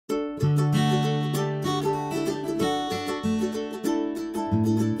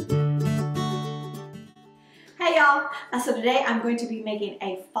So today I'm going to be making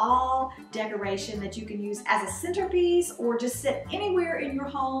a fall decoration that you can use as a centerpiece or just sit anywhere in your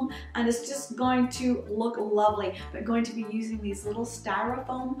home, and it's just going to look lovely. But going to be using these little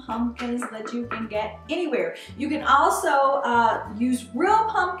styrofoam pumpkins that you can get anywhere. You can also use real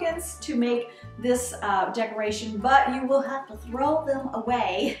pumpkins to make this decoration, but you will have to throw them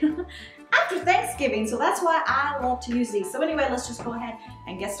away after Thanksgiving, so that's why I love to use these. So anyway, let's just go ahead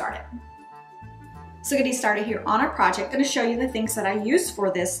and get started. So getting started here on our project, I'm going to show you the things that I used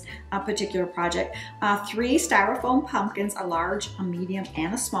for this particular project. 3 styrofoam pumpkins, a large, a medium,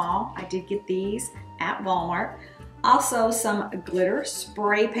 and a small. I did get these at Walmart. Also some glitter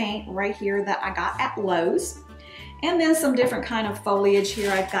spray paint right here that I got at Lowe's. And then some different kind of foliage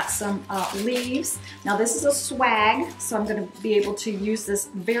here. I've got some leaves. Now this is a swag, so I'm going to be able to use this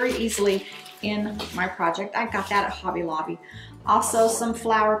very easily in my project. I got that at Hobby Lobby. Also some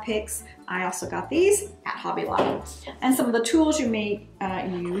flower picks. I also got these at Hobby Lobby. And some of the tools you may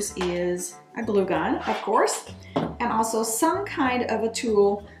use is a glue gun, of course, and also some kind of a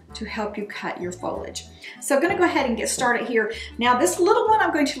tool to help you cut your foliage. So I'm gonna go ahead and get started here. Now this little one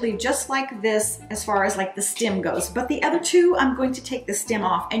I'm going to leave just like this as far as like the stem goes, but the other 2 I'm going to take the stem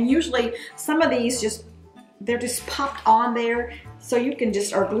off. And usually some of these they're just popped on there, so you can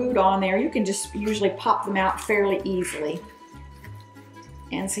just, or glued on there, you can just usually pop them out fairly easily.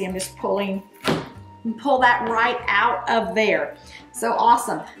 And see, I'm just pull that right out of there. So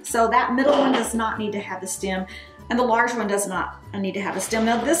awesome. So that middle one does not need to have the stem, and the large one does not need to have a stem.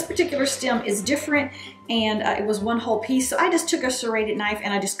 Now this particular stem is different, and it was one whole piece, so I just took a serrated knife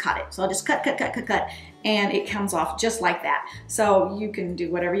and I just cut it. So I'll just cut, and it comes off just like that. So you can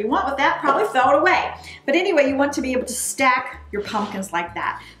do whatever you want with that, probably throw it away. But anyway, you want to be able to stack your pumpkins like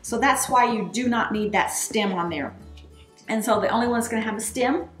that. So that's why you do not need that stem on there. And so the only one that's going to have a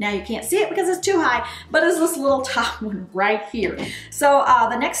stem, now you can't see it because it's too high, but it's this little top one right here. So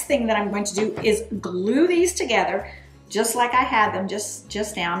the next thing that I'm going to do is glue these together just like I had them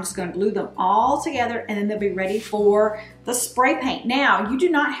just now. I'm just going to glue them all together, and then they'll be ready for the spray paint. Now, you do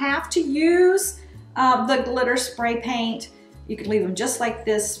not have to use the glitter spray paint. You could leave them just like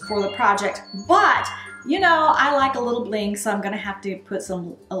this for the project, but you know, I like a little bling, so I'm gonna have to put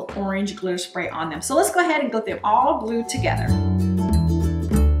some orange glitter spray on them. So let's go ahead and get them all glued together.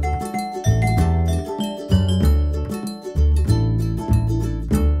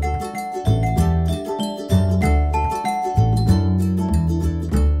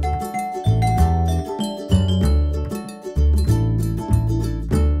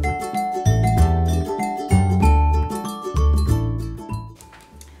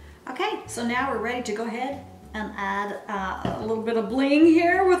 So now we're ready to go ahead and add a little bit of bling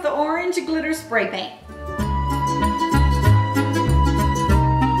here with the orange glitter spray paint.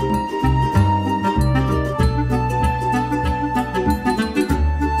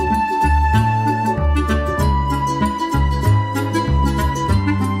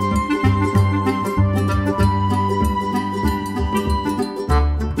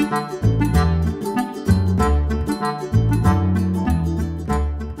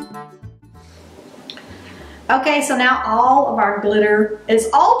 Okay, so now all of our glitter is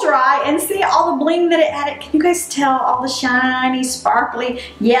all dry, and see all the bling that it added. Can you guys tell all the shiny, sparkly?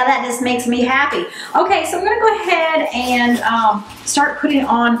 Yeah, that just makes me happy. Okay, so I'm gonna go ahead and start putting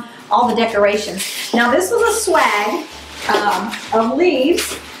on all the decorations. Now this was a swag of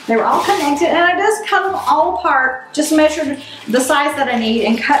leaves. They were all connected, and I just cut them all apart, just measured the size that I need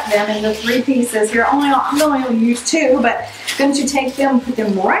and cut them into 3 pieces. Here, I'm going to use 2, but I'm going to take them, put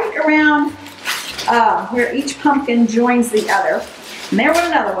them right around where each pumpkin joins the other. And there went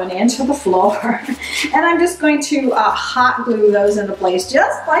another one into the floor. And I'm just going to hot glue those into place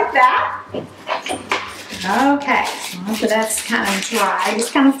just like that. Okay, so after that's kind of dry,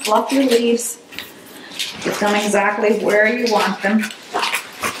 just kind of fluff your leaves. Get them exactly where you want them.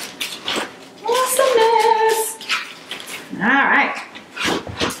 Awesomeness! All right.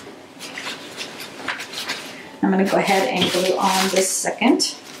 I'm going to go ahead and glue on this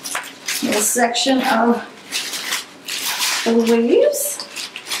second little section of the leaves.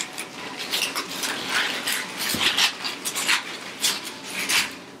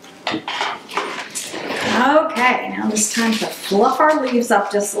 Okay, now it's time to fluff our leaves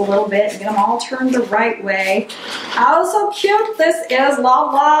up just a little bit, get them all turned the right way. Oh, so cute this is,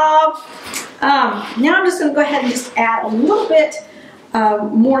 love, love. Now I'm just going to go ahead and just add a little bit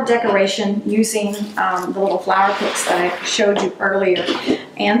more decoration using the little flower picks that I showed you earlier.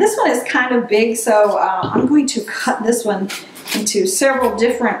 And this one is kind of big, so I'm going to cut this one into several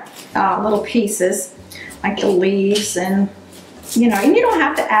different little pieces, like the leaves and you know, and you don't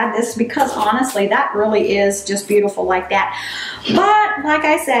have to add this because honestly, that really is just beautiful like that. But like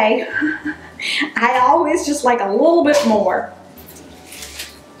I say, I always just like a little bit more.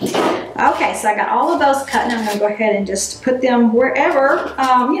 Okay, so I got all of those cut, and I'm going to go ahead and just put them wherever,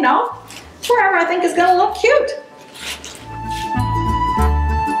 you know, wherever I think is going to look cute.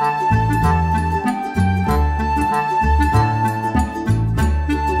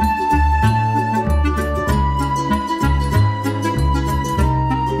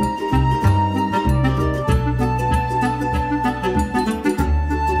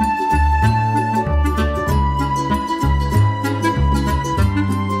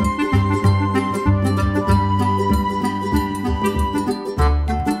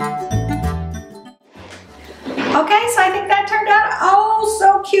 Okay, so I think that turned out oh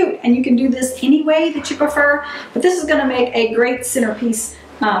so cute, and you can do this any way that you prefer, but this is going to make a great centerpiece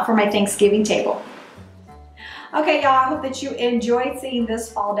for my Thanksgiving table. Okay, y'all, I hope that you enjoyed seeing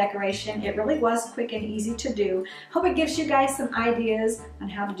this fall decoration. It really was quick and easy to do. Hope it gives you guys some ideas on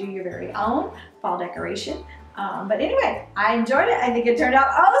how to do your very own fall decoration. But anyway, I enjoyed it. I think it turned out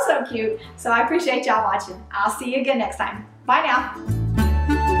oh so cute. So I appreciate y'all watching. I'll see you again next time. Bye now.